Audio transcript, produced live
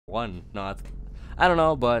one. No, I don't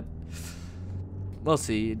know, but we'll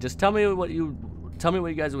see. Just tell me what you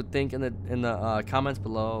guys would think in the comments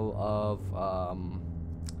below of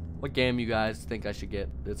what game you guys think I should get.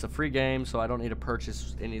 It's a free game, so I don't need to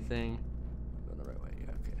purchase anything. Going the right way,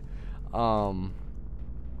 yeah, okay.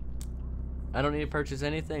 I don't need to purchase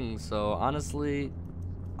anything, so honestly,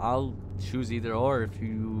 I'll choose either or.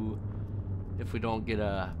 If we don't get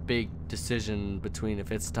a big decision between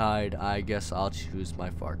if it's tied, I guess I'll choose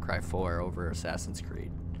my Far Cry 4 over Assassin's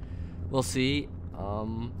Creed. We'll see.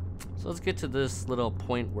 So let's get to this little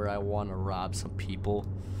point where I want to rob some people.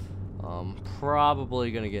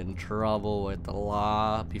 Probably gonna get in trouble with the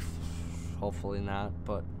law. Hopefully not,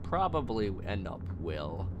 but probably end up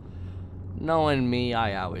will. Knowing me,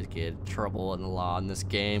 I always get in trouble in the law in this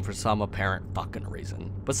game for some apparent fucking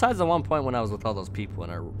reason. Besides the one point when I was with all those people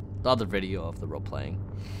in our other video of the role playing,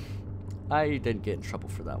 I didn't get in trouble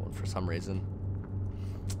for that one for some reason.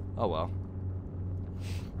 Oh well.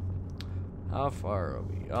 How far are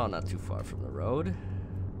we? Oh, not too far from the road.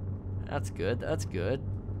 That's good. That's good.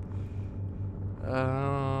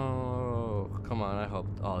 Oh, come on. I hope.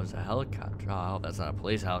 Oh, there's a helicopter. Oh, I hope that's not a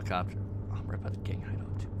police helicopter. Oh, I'm right by the gang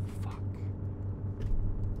hideout, too. Fuck.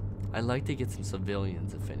 I'd like to get some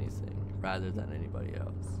civilians, if anything, rather than anybody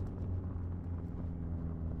else.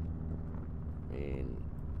 I mean,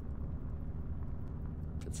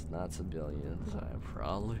 if it's not civilians, I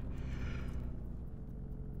probably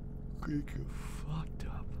could get fucked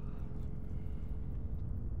up.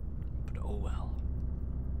 But oh well.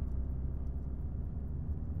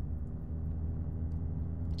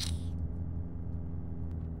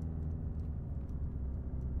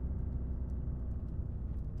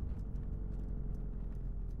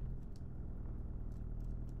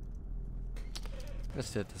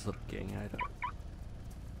 Let's hit this little gang hideout.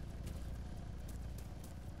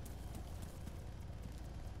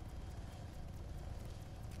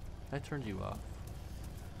 I turned you off.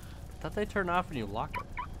 I thought they turn off when you lock it.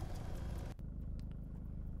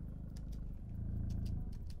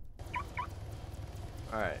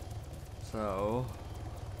 Alright. So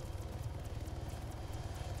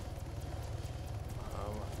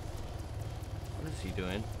what is he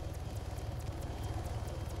doing?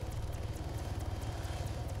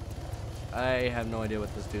 I have no idea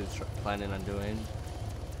what this dude's planning on doing,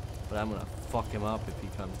 but I'm gonna fuck him up if he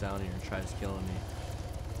comes down here and tries killing me.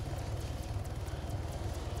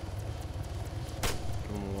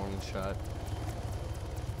 Give him a warning shot.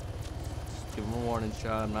 Just give him a warning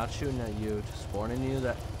shot. I'm not shooting at you, just warning you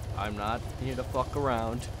that I'm not here to fuck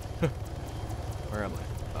around. Where am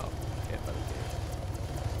I? Oh, okay, by the gate.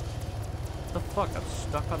 What the fuck? I'm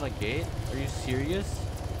stuck on the gate? Are you serious?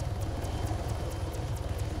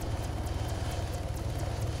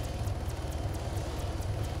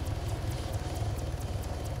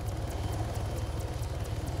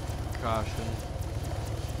 Caution.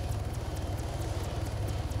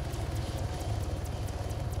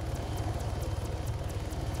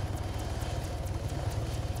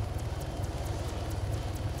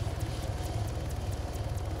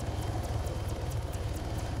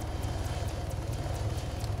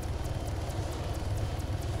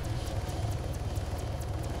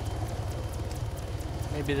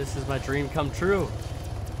 Maybe this is my dream come true.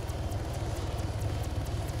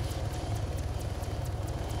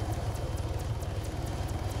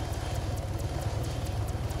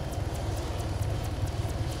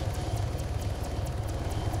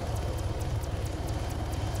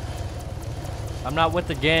 I'm not with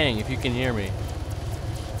the gang, if you can hear me.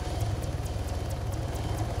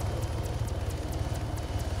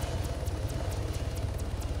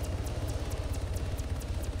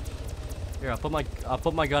 Here, I'll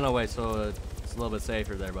put my gun away so it's a little bit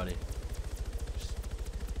safer there, buddy.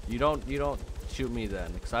 You don't shoot me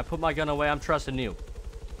then, because I put my gun away. I'm trusting you.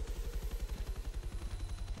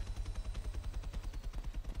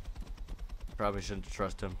 Probably shouldn't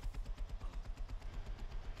trust him.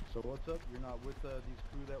 So what's up? You're not with these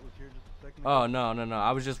crew that was here just a second ago? Oh, no.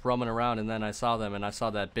 I was just roaming around and then I saw them and I saw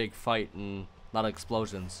that big fight and a lot of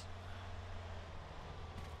explosions.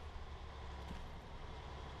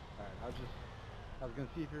 Alright, I was gonna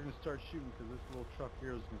see if you're gonna start shooting because this little truck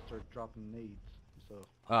here is gonna start dropping nades. So.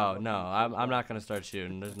 Oh no, I'm not gonna start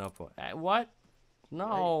shooting. There's no point. What?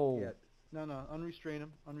 No. Right? Yeah. No. Unrestrain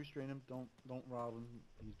him. Unrestrain him. Don't rob him.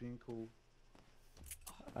 He's being cool.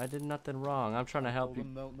 I did nothing wrong. I'm trying to help you.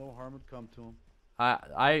 No harm would come to him.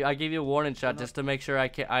 I gave you a warning shot just to make sure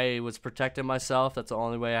I was protecting myself. That's the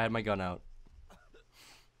only way I had my gun out.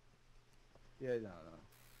 Yeah, no.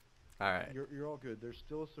 All right. You're all good. There's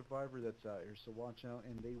still a survivor that's out here, so watch out.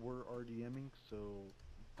 And they were RDMing, so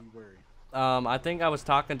be wary. I think I was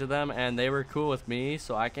talking to them and they were cool with me,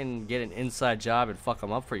 so I can get an inside job and fuck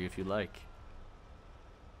them up for you if you like.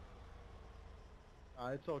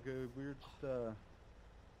 It's all good. We're just,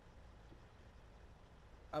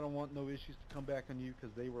 I don't want no issues to come back on you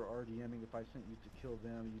because they were RDMing. If I sent you to kill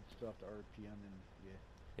them, you'd still have to RPM and yeah.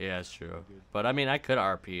 Yeah, it's true. But I mean, I could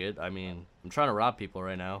RP it. I mean, I'm trying to rob people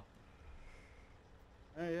right now.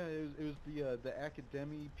 Yeah, it was the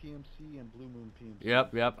Academy PMC and Blue Moon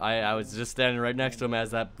PMC. Yep. I was just standing right next to him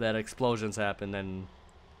as that explosions happened, and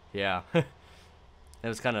yeah, it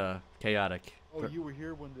was kind of chaotic. Oh, you were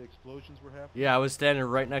here when the explosions were happening? Yeah, I was standing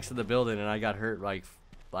right next to the building, and I got hurt like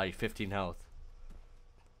 15 health.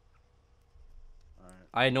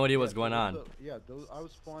 I had no idea what's going on. I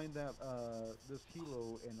was flying that this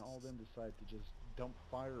helo, and all of them decided to just dump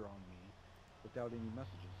fire on me without any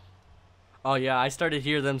messages. Oh yeah, I started to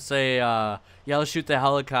hear them say, yeah, let's shoot the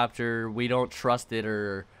helicopter. We don't trust it,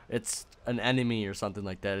 or it's an enemy or something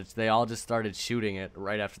like that. They all just started shooting it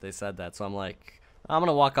right after they said that. So I'm like, I'm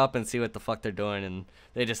gonna walk up and see what the fuck they're doing, and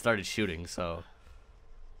they just started shooting. So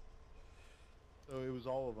it was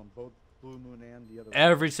all of them, both Blue Moon and the other.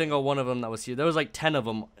 Every single one of them that was here. There was like 10 of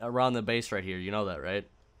them around the base right here. You know that, right?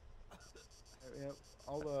 Yeah,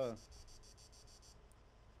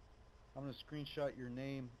 I'm gonna screenshot your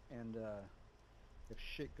name, and if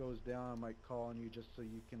shit goes down, I might call on you just so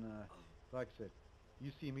you can, like I said,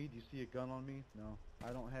 you see me? Do you see a gun on me? No,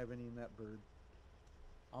 I don't have any in that bird.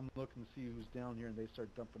 I'm looking to see who's down here, and they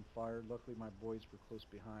start dumping fire. Luckily, my boys were close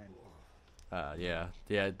behind. Yeah.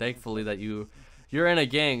 Thankfully that you're in a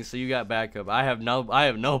gang, so you got backup. I have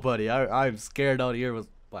nobody. I'm scared out here with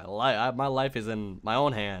my life. My life is in my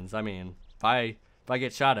own hands. I mean, if I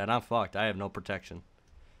get shot at, I'm fucked. I have no protection.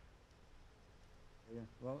 Yeah,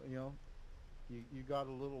 well, you know, you got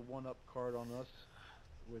a little one-up card on us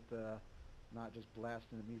with not just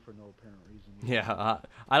blasting at me for no apparent reason. Yeah,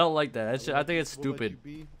 I don't like that. I think it's stupid.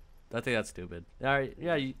 I think that's stupid. All right,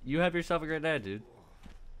 yeah, you have yourself a great day, dude.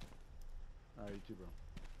 All right, you too, bro.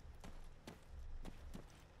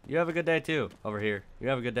 You have a good day too over here. You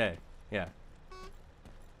have a good day. Yeah.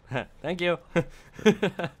 Thank you.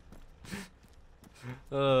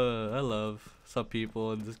 I love some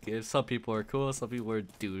people in this game. Some people are cool, some people are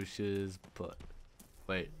douches, but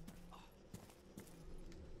wait.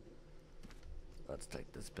 Let's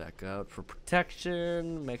take this back out for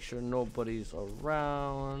protection. Make sure nobody's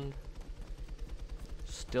around.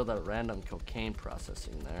 Still that random cocaine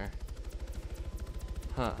processing there.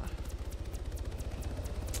 Huh.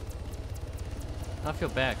 I feel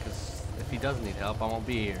bad because if he does need help, I won't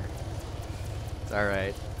be here. It's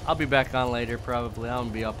alright. I'll be back on later probably. I'm gonna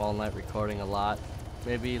be up all night recording a lot.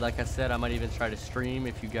 Maybe, like I said, I might even try to stream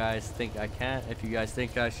if you guys think I can, if you guys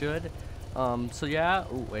think I should. So yeah.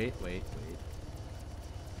 Oh, wait.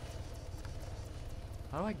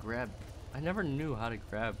 How do I grab? I never knew how to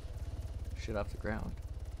grab shit off the ground.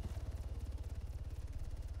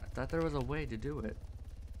 I thought there was a way to do it.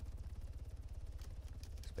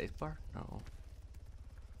 Spacebar? No.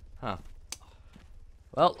 Huh.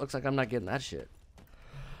 Well, looks like I'm not getting that shit.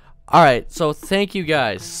 Alright, so thank you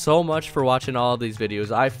guys so much for watching all of these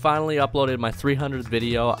videos. I finally uploaded my 300th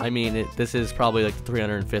video. I mean, this is probably like the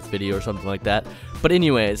 305th video or something like that. But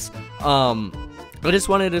anyways, I just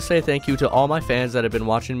wanted to say thank you to all my fans that have been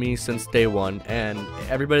watching me since day one, and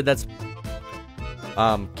everybody that's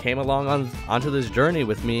came along onto this journey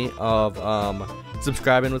with me of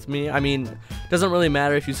subscribing with me. I mean, it doesn't really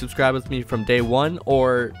matter if you subscribe with me from day one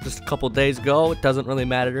or just a couple days ago. It doesn't really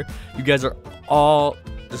matter. You guys are all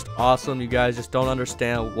just awesome. You guys just don't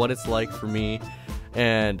understand what it's like for me.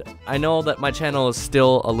 And I know that my channel is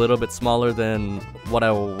still a little bit smaller than what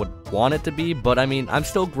I would want it to be, but I mean, I'm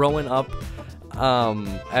still growing up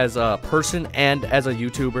as a person and as a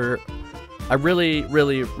YouTuber. I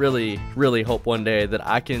really hope one day that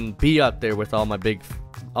I can be up there with all the big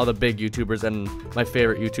YouTubers and my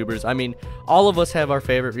favorite YouTubers. I mean, all of us have our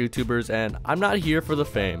favorite YouTubers, and I'm not here for the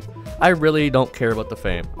fame. I really don't care about the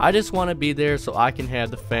fame. I just want to be there so I can have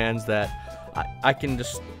the fans that I can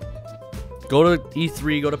just go to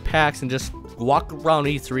E3, go to PAX, and just walk around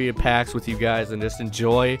E3 and PAX with you guys and just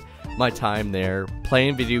enjoy my time there,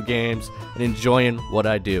 playing video games and enjoying what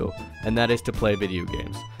I do, and that is to play video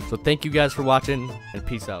games. So thank you guys for watching, and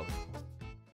peace out.